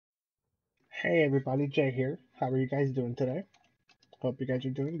Hey everybody, Jay here. How are you guys doing today? Hope you guys are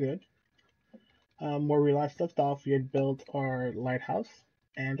doing good. Where we last left off, we had built our lighthouse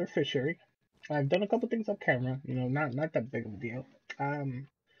and our fishery. I've done a couple things off camera, not that big of a deal. Um,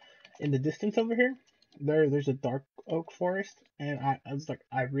 in the distance over here, there's a dark oak forest, and I was like,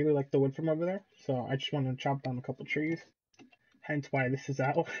 I really like the wood from over there, so I just want to chop down a couple trees. Hence why this is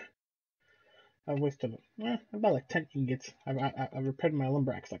out. I've wasted about like 10 ingots. I've repaired my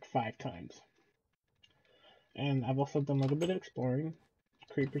lumber axe like 5 times. And I've also done a little bit of exploring.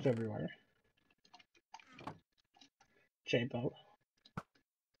 Creepers everywhere. J-Boat.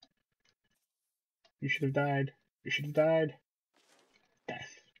 You should have died. You should have died.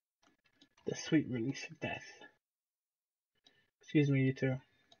 Death. The sweet release of death. Excuse me, you two.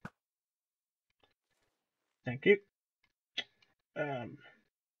 Thank you. Yeah.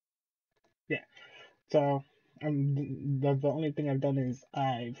 So, the only thing I've done is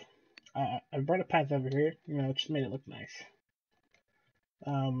I've brought a path over here. Just made it look nice.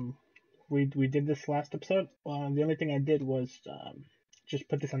 We did this last episode. The only thing I did was just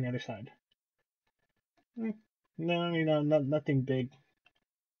put this on the other side. No, nothing big.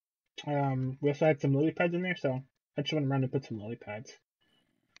 We also had some lily pads in there, so I just went around and put some lily pads.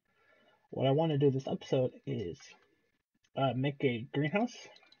 What I want to do this episode is make a greenhouse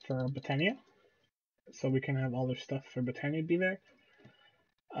for Botania, so we can have all their stuff for Botania be there.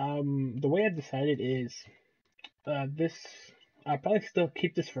 The way I've decided is this. I'll probably still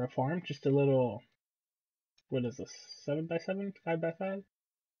keep this for a farm, just a little. What is this? 7x7, 5x5?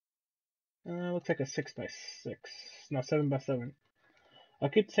 Looks like a 6x6. No, 7x7. I'll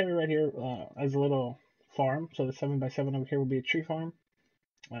keep this area right here as a little farm. So the 7x7 over here will be a tree farm.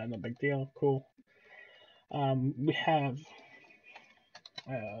 No big deal. Cool. We have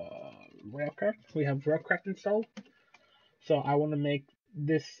railcraft. We have railcraft installed. So I want to make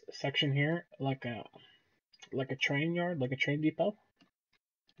this section here like a train yard, like a train depot,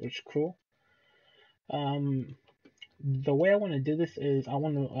 which is cool. The way I want to do this is I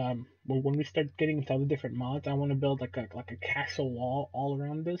want to when we start getting into other different mods, I want to build like a castle wall all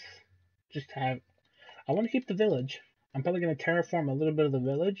around this. Just to have. I want to keep the village. I'm probably gonna terraform a little bit of the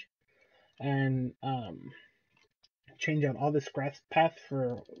village, and change out all this grass path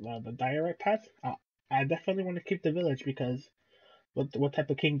for the diorite path. I definitely want to keep the village because what type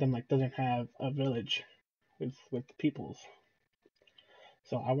of kingdom like doesn't have a village with peoples?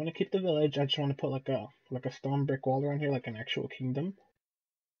 So I want to keep the village. I just want to put like a stone brick wall around here, like an actual kingdom,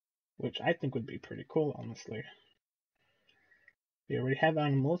 which I think would be pretty cool, honestly. We already have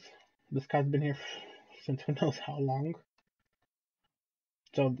animals. This guy's been here since who knows how long.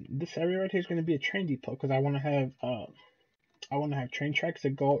 So this area right here is going to be a train depot because I want to have train tracks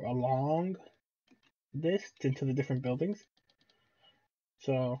that go along this into the different buildings.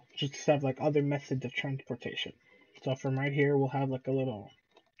 So just to have like other methods of transportation. So from right here we'll have like a little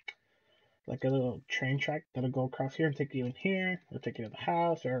train track that'll go across here and take you in here, or take you to the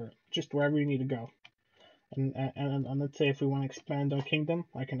house, or just wherever you need to go. And let's say if we want to expand our kingdom,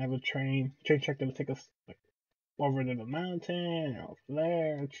 I can have a train track that'll take us like over to the mountain or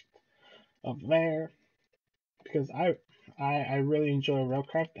up there, because I really enjoy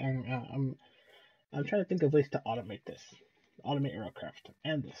railcraft, and I'm trying to think of ways to automate railcraft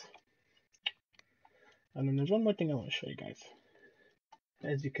and this. And then there's one more thing I want to show you guys.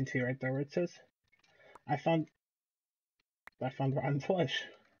 As you can see right there where it says, I found rotten flesh.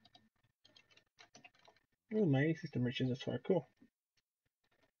 Ooh, my system reaches this far. Cool.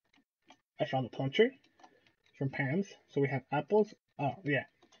 I found a plum tree from Pam's. So we have apples. Oh, yeah.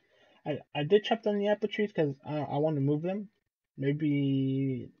 I did chop down the apple trees because I want to move them.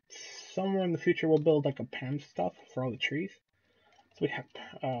 Maybe somewhere in the future we'll build like a Pam stuff for all the trees. So we have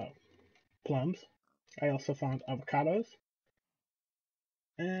plums. I also found avocados.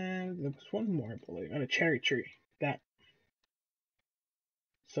 And there was one more, I believe, and a cherry tree.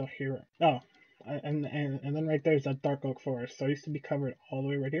 So here, and then right there's that dark oak forest. So it used to be covered all the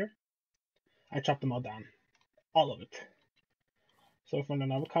way right here. I chopped them all down, all of it. So we found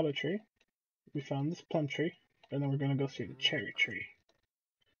an avocado tree. We found this plum tree, and then we're gonna go see the cherry tree.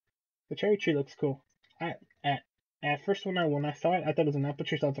 The cherry tree looks cool. At first when I saw it, I thought it was an apple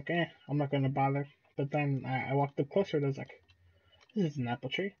tree, so I was like, I'm not gonna bother. But then I walked up closer, and I was like, this is an apple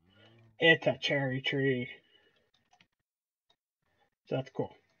tree. It's a cherry tree. So that's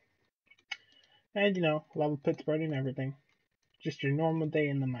cool. And lava pits burning everything. Just your normal day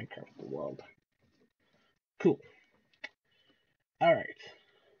in the Minecraft world. Cool. Alright.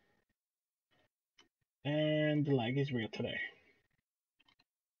 And the lag is real today.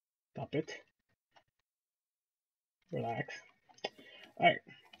 Stop it. Relax. Alright.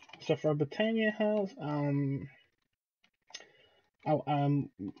 So for Britannia House,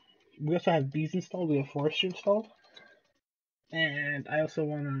 we also have bees installed. We have forestry installed, and I also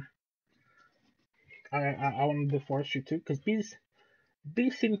wanna I want to do forestry too, because bees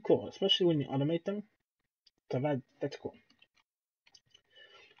seem cool, especially when you automate them. So that's cool.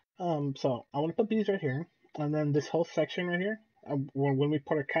 So I want to put bees right here, and then this whole section right here. When we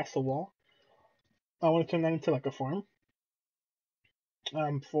put our castle wall, I want to turn that into like a farm.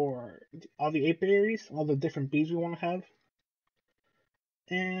 For all the apiaries, all the different bees we want to have,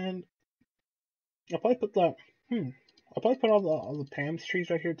 and I'll probably put I'll probably put all the Pam's trees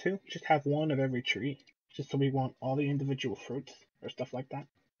right here too. Just have one of every tree, just so we want all the individual fruits or stuff like that.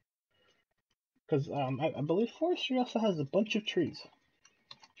 Because I believe forestry also has a bunch of trees,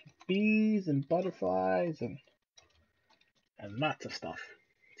 bees and butterflies and lots of stuff.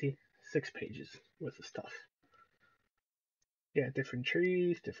 See, 6 pages worth of stuff. Yeah, different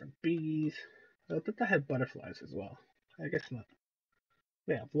trees, different bees. I thought I had butterflies as well. I guess not.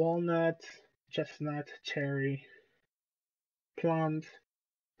 We have walnuts, chestnut, cherry, plums.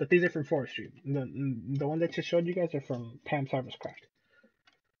 But these are from forestry. The one that I just showed you guys are from Pam's Harvest Craft.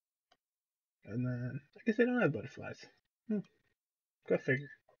 And then I guess they don't have butterflies. Go figure.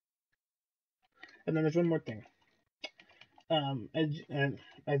 And then there's one more thing.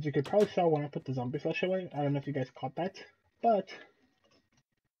 As you could probably tell when I put the zombie flesh away, I don't know if you guys caught that, but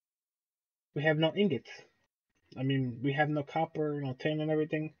we have no ingots. I mean, we have no copper, no tin, and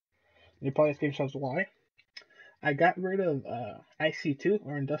everything. You probably ask yourselves why. I got rid of IC2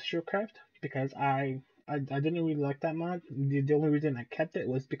 or Industrial Craft because I didn't really like that mod. The only reason I kept it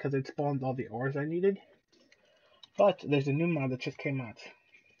was because it spawned all the ores I needed. But there's a new mod that just came out.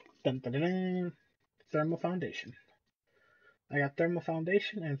 Dun, dun, dun, dun. Thermal Foundation. I got Thermal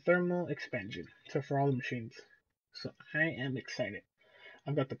Foundation and Thermal Expansion. So for all the machines. So I am excited.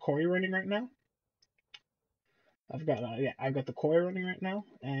 I've got the quarry running right now. I've got the quarry running right now,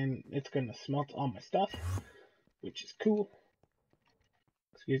 and it's gonna smelt all my stuff, which is cool.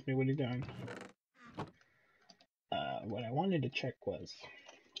 Excuse me, what are you doing? What I wanted to check was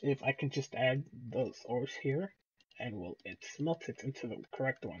if I can just add those ores here, and it smelts it into the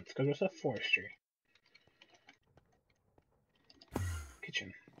correct ones, because there's a forestry.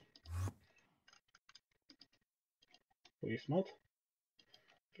 Kitchen. Will you smelt?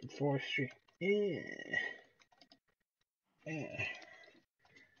 And forestry.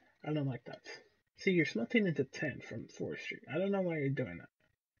 I don't like that. See, you're smelting into 10 from forestry. I don't know why you're doing that.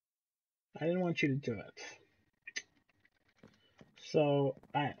 I didn't want you to do that. So,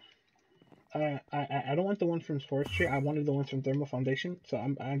 I don't want the one from forestry. I wanted the ones from Thermal Foundation. So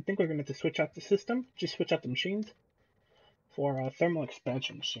I think we're going to have to switch out the system. Just switch out the machines for thermal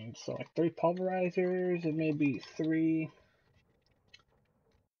expansion machines. So like 3 pulverizers and maybe 3.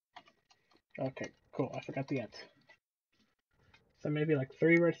 Okay, cool. I forgot the ads. So maybe like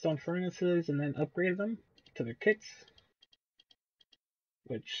 3 redstone furnaces and then upgrade them to their kits.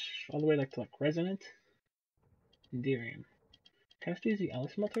 Which all the way like to like resonant, Enderium. Can I just use the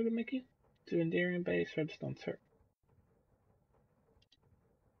Alice smelter to make it? Do Enderium base redstone turret.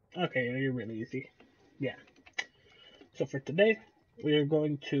 Okay, you're really easy. Yeah. So for today, we are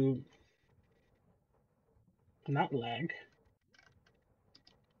going to not lag.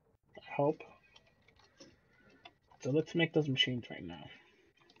 I hope. So let's make those machines right now.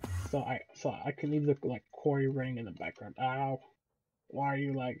 So I can leave the like quarry running in the background. Ow. Why are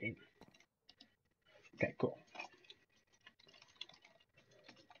you lagging? Okay, cool.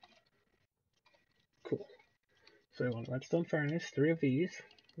 Cool. So we want redstone furnace, 3 of these.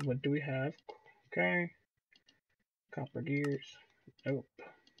 What do we have? Okay. Copper gears. Nope.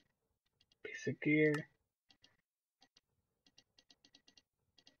 Piece of gear.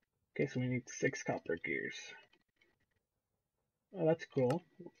 Okay, so we need 6 copper gears. Oh, that's cool.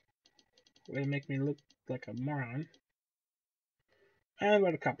 Way to make me look like a moron. And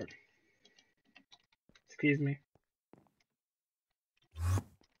what a copper. Excuse me.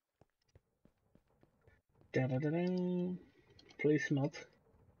 Da da da da. Please smelt.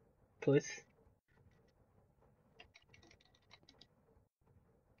 Please.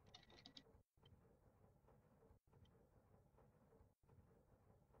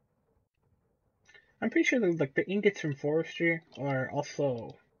 I'm pretty sure that like the ingots from forestry are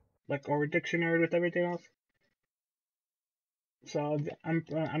also like over dictionary with everything else. So I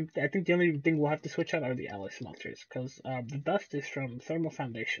think the only thing we'll have to switch out are the alloy smelters because the dust is from Thermal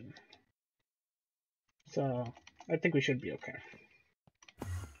Foundation. So I think we should be okay.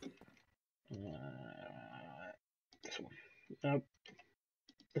 This one. Nope.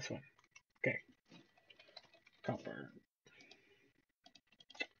 This one. Okay. Copper.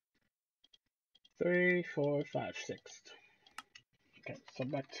 3, 4, 5, 6. Okay, so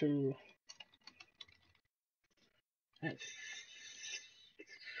back to that's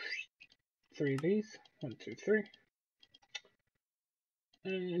 3 of these. 1, 2, 3.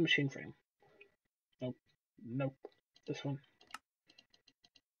 And machine frame. Nope. Nope. This one.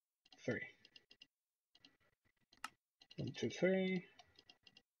 3. 1, 2, 3.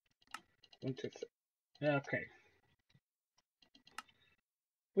 1, 2, 3. Okay.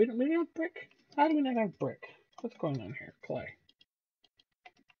 We don't have brick? How do we not have brick? What's going on here? Clay.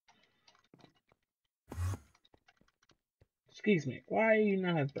 Excuse me. Why do you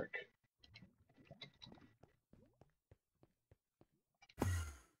not have brick?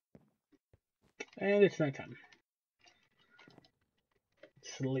 And it's nighttime.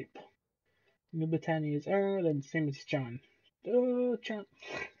 Sleep. New Britannia is then same as John. Oh, John.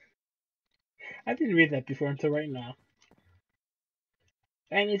 I didn't read that before until right now.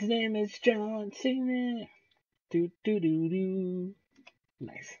 And his name is John Cena. Do do do do.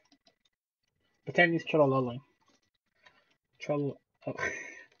 Nice. Britannia's Trollolling. Oh.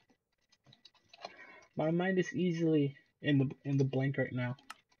 My mind is easily in the blank right now.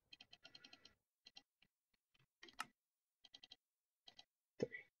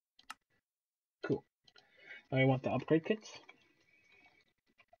 Cool. I want the upgrade kits.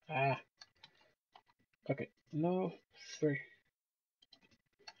 Ah. Okay. No. 3.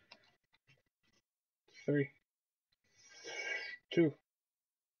 3. 2.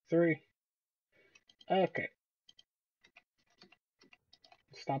 3. Okay.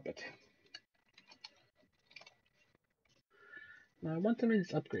 Stop it. Now I want them in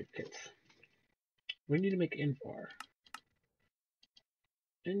these upgrade kits. We need to make Invar.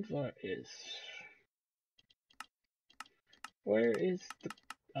 Invar is... Where is the...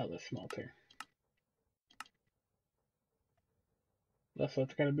 Oh, the smelter. So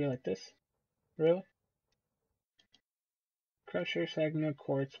it's gotta be like this? Really? Crusher, Sagna,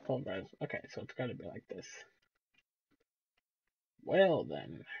 Quartz, Pulverize. Okay, so it's gotta be like this. Well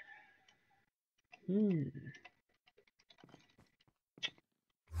then.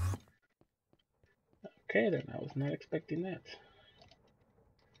 Okay then, I was not expecting that.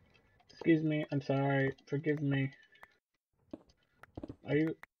 Excuse me, I'm sorry, forgive me. Are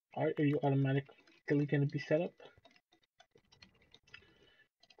you automatically gonna be set up?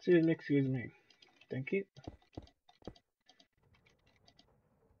 Excuse me. Thank you.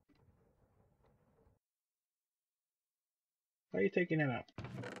 Why are you taking it out?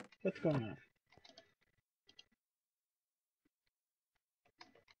 What's going on?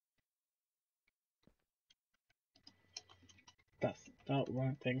 That's not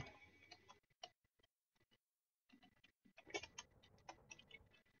wrong thing.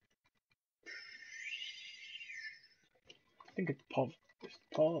 I think it's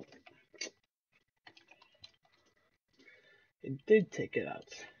Paul. It did take it out.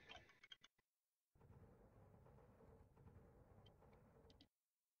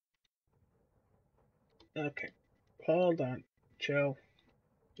 Okay. Hold on. Chill.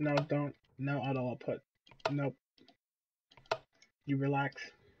 No, don't. No auto output. Nope. You relax.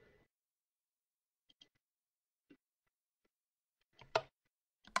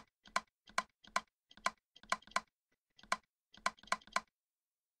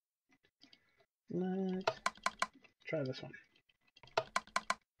 Let's try this one.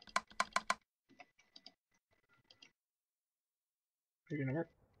 Are you gonna work?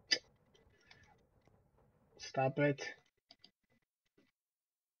 Stop it.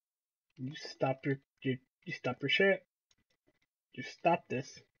 You stop your you stop your shit. You stop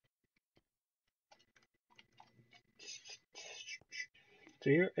this. So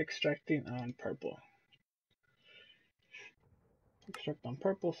you're extracting on purple. Extract on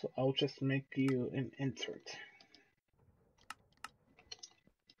purple, so I'll just make you an insert.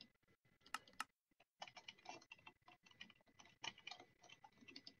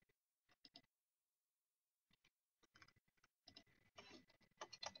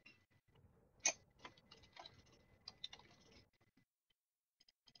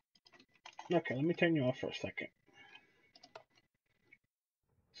 Okay, let me turn you off for a second.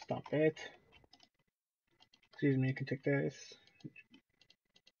 Stop it. Excuse me, you can take this.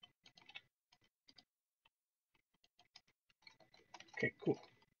 Okay, cool.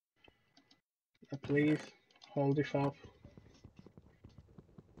 Now please hold yourself.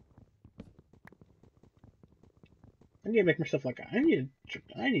 I need to make myself like I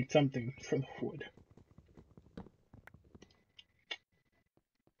need something for the wood.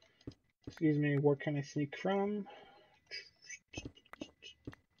 Excuse me, where can I sneak from?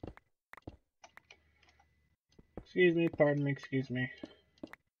 Excuse me, pardon me, excuse me.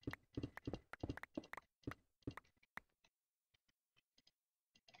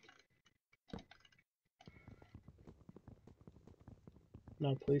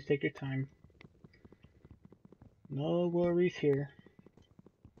 No, please take your time. No worries here.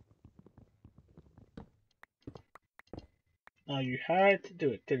 Oh, you had to do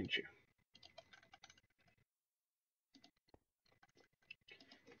it, didn't you?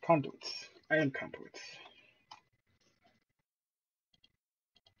 Conduits. I am conduits.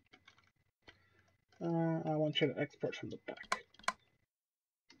 I want you to export from the back.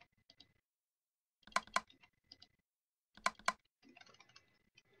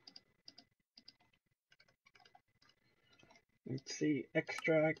 Let's see,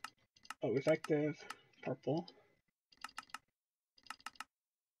 extract, oh, effective, purple.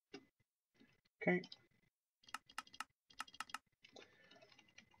 Okay.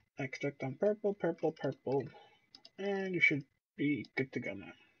 Extract on purple, purple, purple. And you should be good to go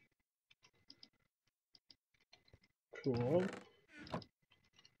now. Cool.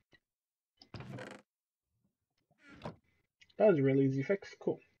 That was a really easy fix.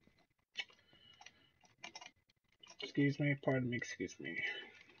 Cool. Excuse me, pardon me, excuse me.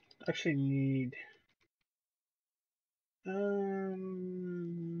 Actually need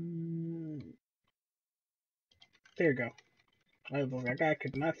there you go. I was like, I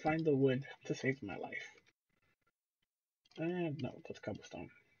could not find the wood to save my life. And no, that's cobblestone.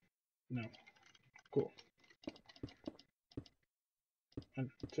 No. Cool. 1,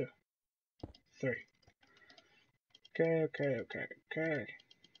 2, 3. Okay.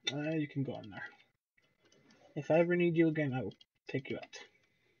 You can go on there. If I ever need you again, I will take you out.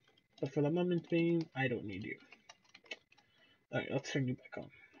 But for the moment being, I don't need you. Alright, let's turn you back on.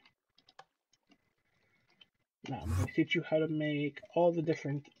 Now, I'm going to teach you how to make all the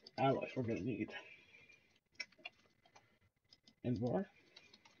different alloys we're going to need. And more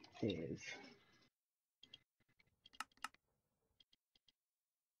is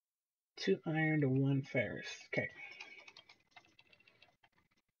 2 iron to 1 ferrous. Okay.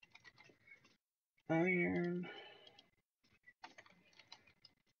 Iron.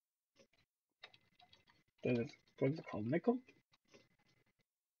 That is, what is it called? Nickel?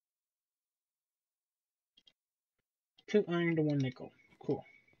 2 iron to 1 nickel. Cool.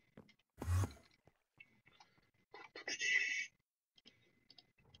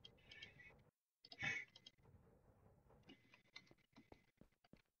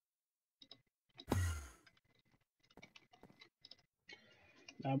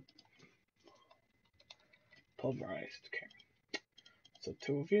 Now, pulverized. Okay. So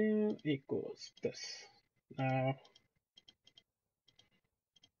 2 of you equals this. Now,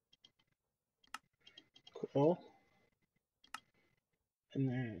 cool. And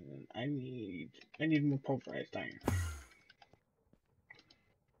then I need more pulverized iron.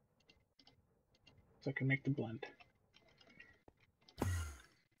 So I can make the blend.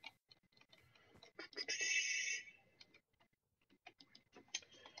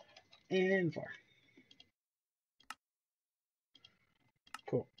 And 4.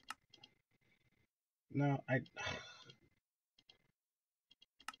 Cool. Now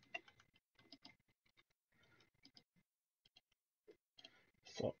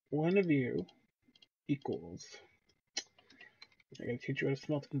so 1 of you equals, I gotta teach you how to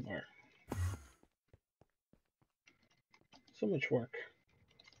smelt Invar. So much work.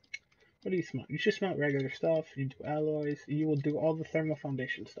 What do you smelt? You should smelt regular stuff, you do alloys, you will do all the thermal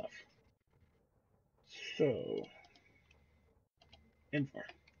foundation stuff. So, Invar.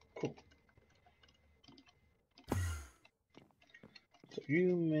 Cool. So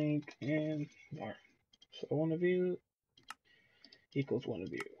you make Invar. So 1 of you equals 1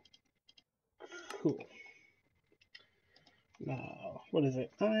 of you. Cool. Now, what is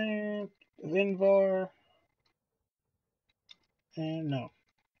it? Invar. And no.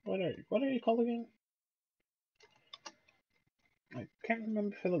 What are you called again? I can't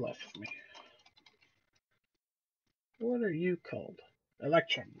remember for the life of me. What are you called?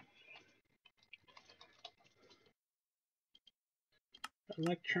 Electron.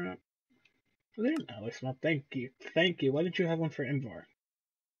 Electron. There an alloy smelt. Thank you. Thank you. Why didn't you have one for Invar?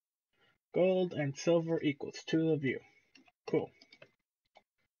 Gold and silver equals 2 of you. Cool.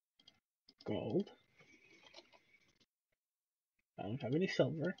 Gold. I don't have any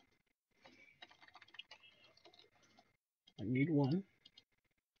silver. I need 1.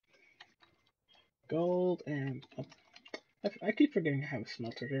 Gold and... I keep forgetting I have a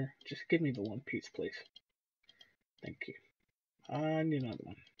smelter here. Just give me the 1 piece, please. Thank you. I need another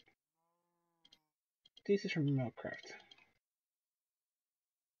one. This is from Melcraft.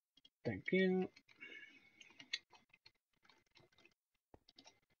 Thank you.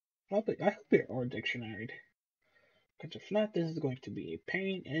 I hope you're or dictionary. Because if not, this is going to be a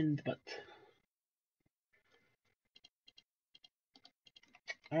pain in the butt.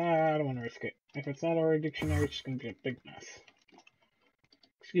 I don't want to risk it. If it's not our dictionary, it's just going to be a big mess.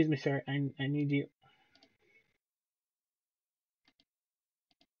 Excuse me, sir. I need you.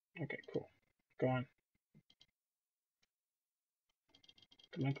 Okay, cool. Go on.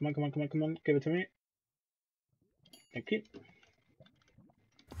 Come on, come on, come on, come on, come on. Give it to me. Thank you.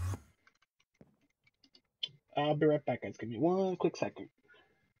 I'll be right back, guys. Give me one quick second.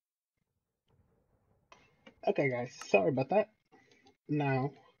 Okay, guys. Sorry about that.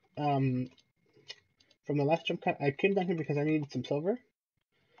 Now, from the last jump cut, I came down here because I needed some silver.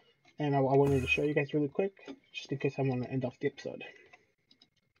 And I wanted to show you guys really quick, just in case I want to end off the episode.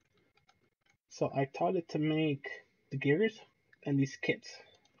 So I taught it to make the gears and these kits.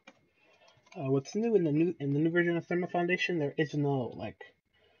 What's new in the new version of Thermal Foundation? There is no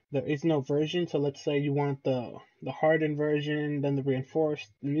version. So let's say you want the hardened version, then the reinforced.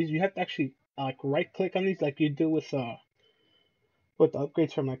 And these you have to actually like right click on these, like you do with the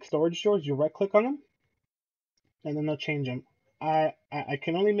upgrades from like storage drawers. You right click on them, and then they'll change them. I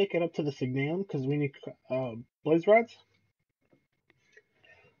can only make it up to the signalum because we need blaze rods.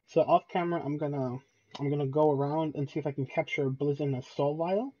 So off camera, I'm gonna go around and see if I can capture a blizz in a soul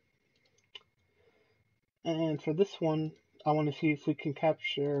vial. And for this one, I want to see if we can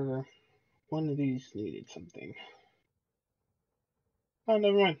capture one of these. Needed something. Oh,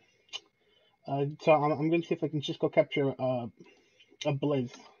 never mind. So I'm gonna see if I can just go capture a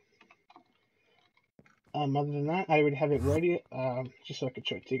blizz. Other than that, I already have it ready. Just so I can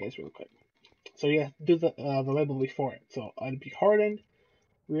show it to you guys real quick. So yeah, do the label before it. So it'd be hardened,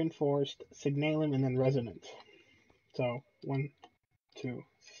 reinforced, signalum, and then resonant. So 1, 2,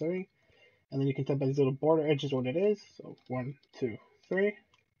 3, and then you can tell by these little border edges what it is. So 1, 2, 3,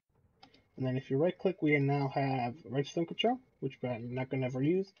 and then if you right click, we now have redstone control, which I'm not gonna ever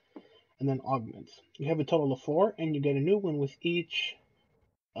use, and then augments. You have a total of 4, and you get a new one with each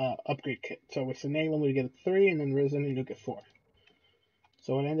upgrade kit. So with signalum, we get 3, and then resonant, you'll get 4.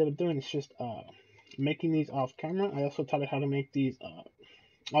 So what I ended up doing is just making these off camera. I also taught it how to make these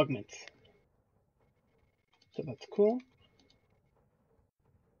augments. So that's cool.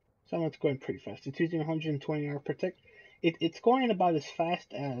 So it's going pretty fast. It's using 120 hour per tick. It's going about as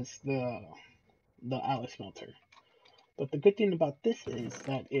fast as the Alice smelter. But the good thing about this is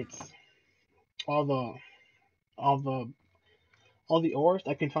that it's all the ores.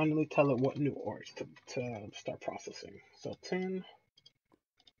 I can finally tell it what new ores to start processing. So tin,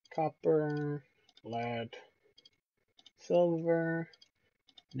 copper, lead, silver,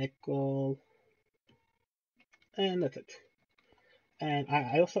 nickel, and that's it. And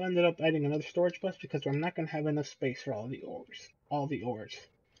I also ended up adding another storage bus because I'm not going to have enough space for all the ores.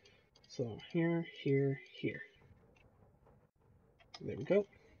 So here, here, here. There we go.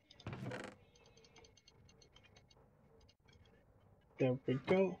 There we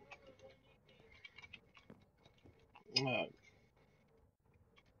go.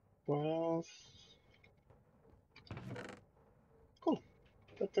 What else? Cool.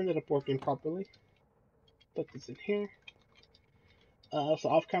 That ended up working properly. Put this in here. So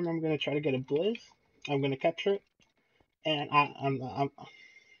off camera, I'm going to try to get a blizz. I'm going to capture it. And I'm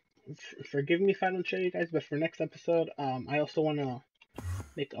forgive me if I don't show you guys, but for next episode, I also want to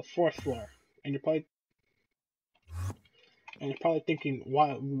make a 4th floor. And you're probably thinking,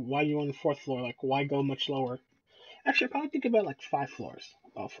 why do you want a 4th floor? Like, why go much lower? Actually, I probably think about like 5 floors.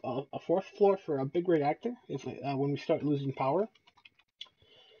 A 4th floor for a big reactor, if when we start losing power.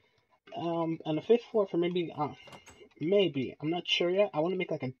 And a 5th floor for maybe, I'm not sure yet. I want to make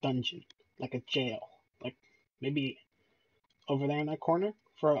like a dungeon, like a jail, like maybe over there in that corner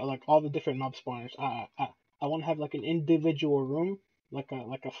for like all the different mob spawners. I want to have like an individual room, like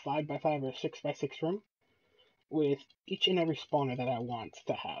a 5x5 or 6x6 room, with each and every spawner that I want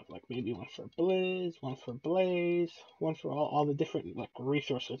to have. Like maybe one for Blizz, one for Blaze, one for all the different like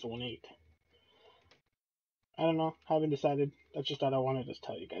resources we'll need. I don't know, haven't decided. That's just that I wanted to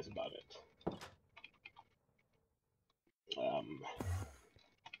tell you guys about it.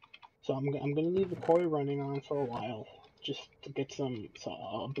 So I'm gonna leave the quarry running on for a while, just to get a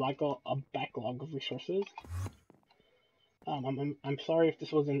backlog of resources. I'm sorry if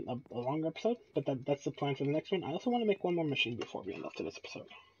this wasn't a longer episode, but that's the plan for the next one. I also want to make one more machine before we end off to this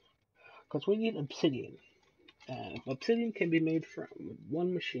episode, because we need obsidian. And obsidian can be made from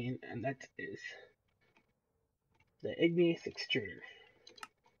one machine, and that is the igneous extruder.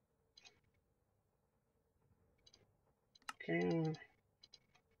 Okay,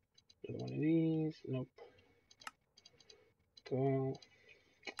 another one of these. Nope. Cool.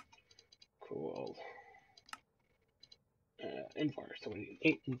 Cool. Invar. So we need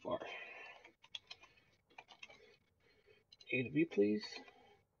 8 invar. 8 of you, please.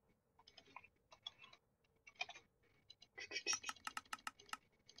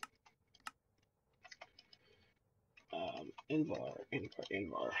 Invar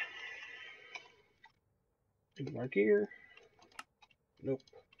gear. Nope.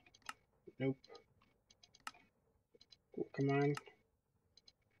 Nope. Oh, come on.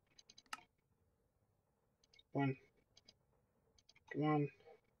 1. Come on.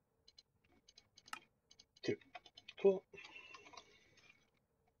 2. Cool.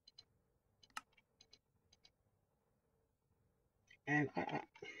 And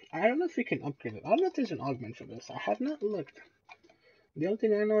I don't know if we can upgrade it. I don't know if there's an augment for this. I have not looked. The only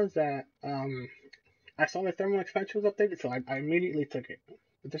thing I know is that I saw the thermal expansion was updated, so I immediately took it.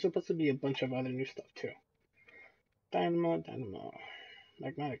 But there's supposed to be a bunch of other new stuff too. Dynamo,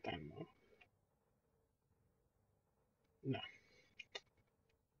 magnetic dynamo. No.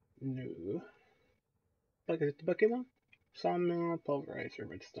 Like, is it the bucket one? Sawmill, pulverizer,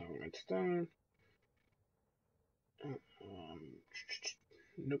 redstone. Nope.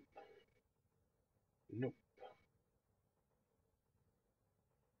 Nope.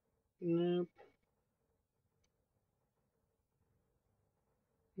 Nope.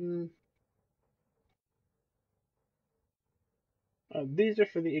 These are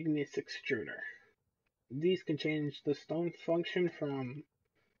for the igneous extruder. These can change the stone function from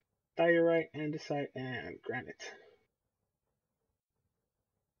diorite, andesite, and granite.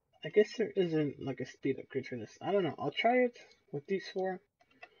 I guess there isn't like a speed upgrade for this. I don't know. I'll try it with these 4.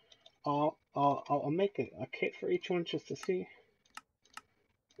 I'll make a kit for each one just to see.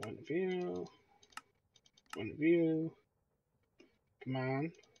 One view. Come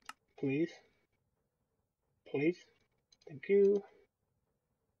on, please. Thank you.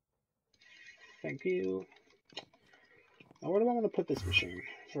 Now, where do I want to put this machine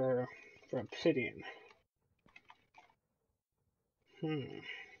for obsidian?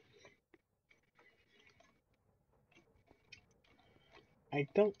 I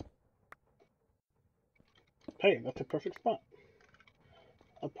don't. Hey, that's a perfect spot.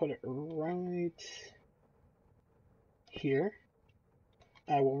 I'll put it right here.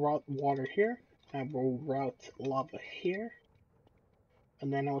 I will route water here. I will route lava here.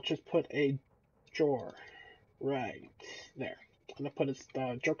 And then I'll just put a drawer right there. I'm gonna put a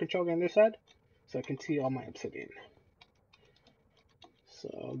drawer controller on this side so I can see all my obsidian.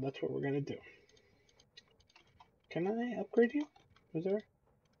 So that's what we're gonna do. Can I upgrade you? Is there?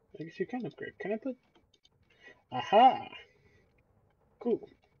 I guess you can upgrade. Can I put? Aha! Cool.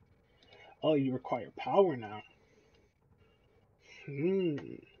 Oh, you require power now.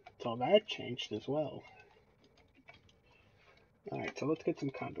 So that changed as well. Alright, so let's get some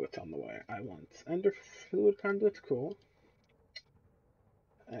conduits on the way. I want ender fluid conduits, cool.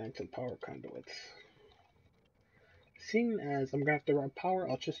 And some power conduits. Seeing as I'm gonna have to run power,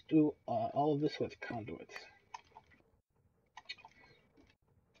 I'll just do all of this with conduits.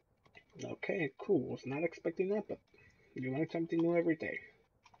 Okay, cool. Was not expecting that, but you learn something new every day.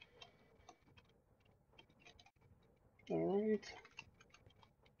 Alright.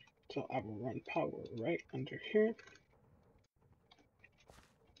 So I will run power right under here.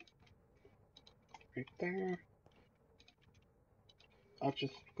 Right there. I'll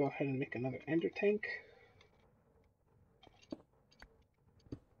just go ahead and make another ender tank.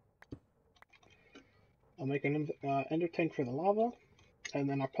 I'll make an ender tank for the lava, and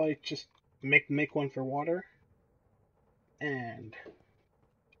then I'll probably just make one for water, and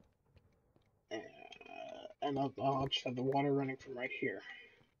I'll just have the water running from right here.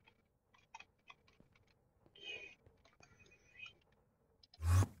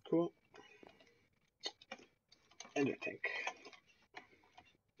 Cool. Ender tank.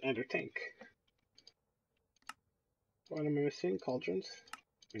 What am I missing? Cauldrons.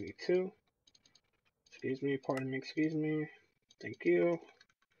 We need 2. Excuse me, pardon me, excuse me. Thank you.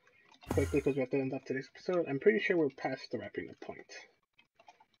 Quickly, because we have to end up today's episode. I'm pretty sure we're past the wrapping up point.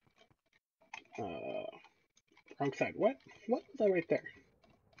 Wrong side. What? What was that right there?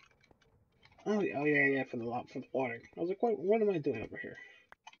 Oh yeah, for the watering. I was like, what am I doing over here?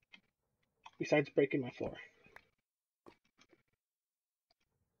 Besides breaking my floor.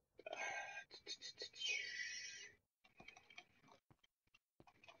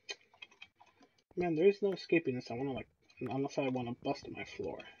 Man, there is no escaping this. I wanna unless I wanna bust my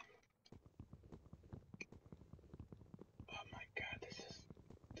floor. Oh my god,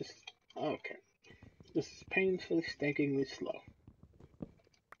 this okay. This is painfully, stinkingly slow.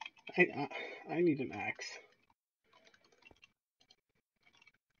 I need an axe.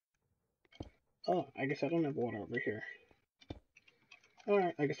 Oh, I guess I don't have water over here.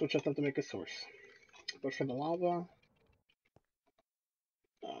 Alright, I guess we'll just have to make a source. But for the lava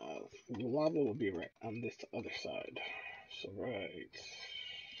will be right on this other side. So right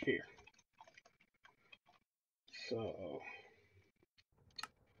here. So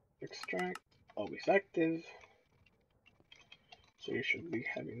extract, always active. So you should be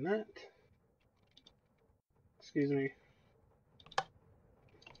having that. Excuse me.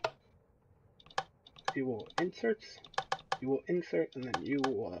 You will insert, and then you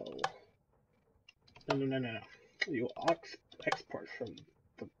will, no. You will export from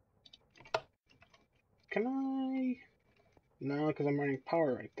the, can I? No, because I'm running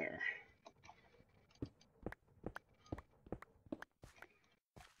power right there.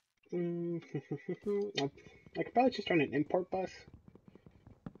 I could probably just run an import bus,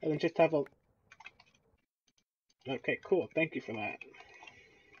 and then just have a, okay, cool, thank you for that.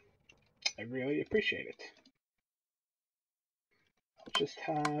 I really appreciate it.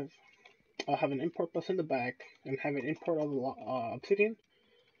 I'll have an import bus in the back, and have it import all the obsidian,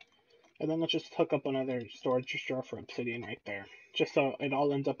 and then let's just hook up another storage drawer for obsidian right there, just so it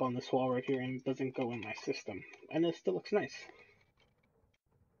all ends up on this wall right here and doesn't go in my system, and it still looks nice.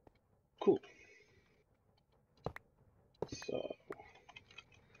 Cool. So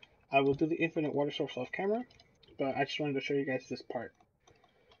I will do the infinite water source off camera, but I just wanted to show you guys this part.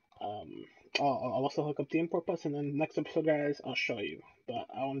 I'll also hook up the import bus, and then next episode, guys, I'll show you. But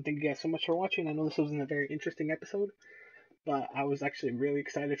I want to thank you guys so much for watching. I know this wasn't a very interesting episode, but I was actually really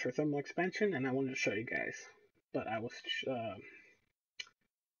excited for thermal expansion, and I wanted to show you guys. But I'll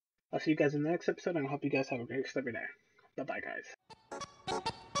see you guys in the next episode, and I hope you guys have a great rest of your day. Bye-bye, guys.